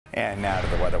And now to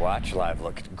the Weather Watch. Live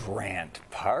look at Grant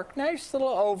Park. Nice little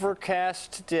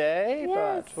overcast today,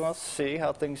 yes. But we'll see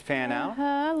how things pan out.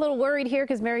 A little worried here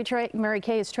because Mary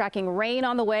Kay is tracking rain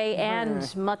on the way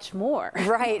and much more.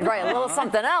 Right. A little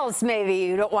something else maybe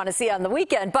you don't want to see on the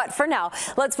weekend. But for now,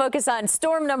 let's focus on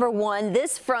storm number 1.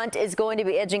 This front is going to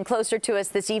be edging closer to us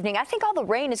this evening. I think all the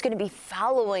rain is going to be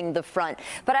following the front.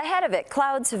 But ahead of it,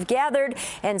 clouds have gathered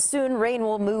and soon rain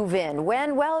will move in.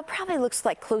 When? Well, it probably looks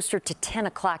like closer to 10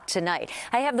 o'clock tonight.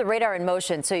 I have the radar in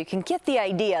motion so you can get the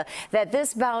idea that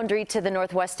this boundary to the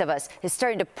northwest of us is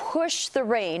starting to push the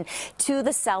rain to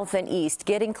the south and east,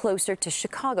 getting closer to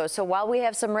Chicago. So while we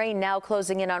have some rain now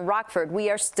closing in on Rockford,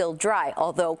 we are still dry,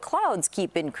 although clouds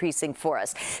keep increasing for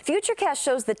us. Futurecast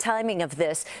shows the timing of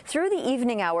this through the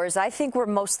evening hours. I think we're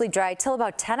mostly dry till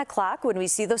about 10 o'clock when we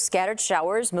see those scattered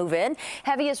showers move in.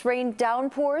 Heaviest rain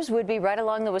downpours would be right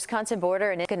along the Wisconsin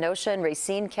border in Kenosha and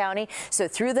Racine County. So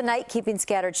through the night, keeping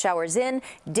scattered showers in.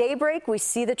 Daybreak, we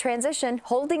see the transition,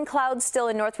 holding clouds still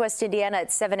in northwest Indiana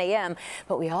at 7 a.m.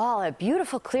 But we all have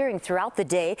beautiful clearing throughout the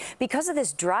day because of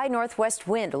this dry northwest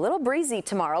wind. A little breezy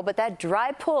tomorrow, but that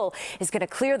dry pull is going to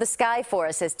clear the sky for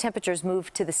us as temperatures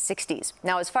move to the 60s.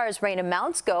 Now, as far as rain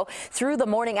amounts go, through the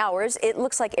morning hours, it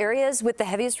looks like areas with the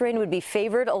heaviest rain would be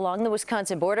favored along the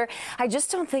Wisconsin border. I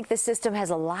just don't think the system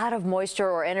has a lot of moisture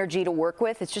or energy to work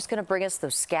with. It's just going to bring us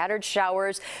those scattered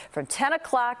showers from 10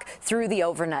 o'clock through the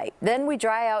overnight. Then we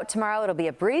dry out tomorrow. It'll be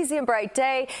a breezy and bright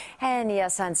day. And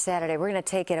yes, on Saturday, we're going to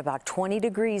take it about 20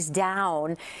 degrees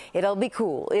down. It'll be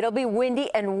cool. It'll be windy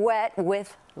and wet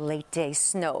with late day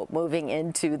snow moving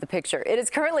into the picture. It is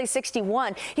currently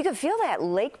 61. You can feel that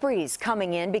lake breeze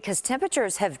coming in because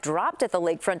temperatures have dropped at the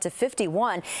lakefront to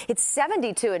 51. It's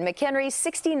 72 in McHenry,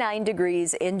 69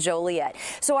 degrees in Joliet.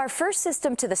 So our first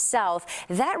system to the south,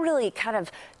 that really kind of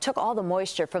took all the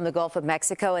moisture from the Gulf of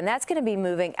Mexico, and that's going to be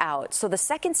moving out. So the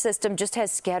second system just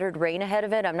has scattered rain ahead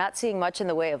of it. I'm not seeing much in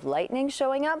the way of lightning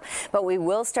showing up, but we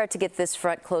will start to get this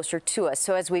front closer to us.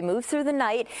 So as we move through the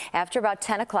night, after about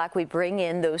 10 o'clock, we bring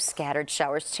in those scattered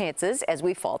showers chances as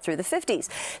we fall through the 50s.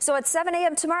 So at 7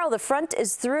 a.m. tomorrow, the front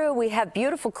is through. We have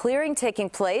beautiful clearing taking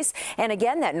place. And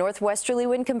again, that northwesterly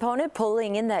wind component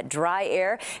pulling in that dry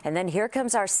air. And then here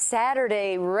comes our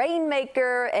Saturday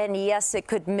rainmaker. And yes, it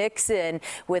could mix in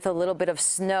with a little bit of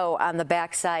snow on the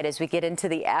backside as we get into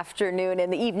the afternoon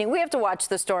and the evening. We have to watch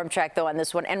the storm track, though, on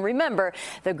this one. And remember,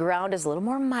 the ground is a little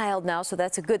more mild now, so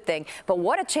that's a good thing. But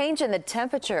what a change in the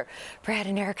temperature. Brad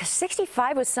and Erica,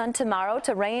 65 with sun tomorrow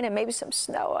to rain and maybe some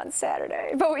snow on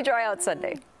Saturday, but we dry out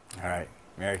Sunday. All right,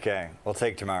 Mary Kay, we'll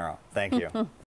take tomorrow. Thank you.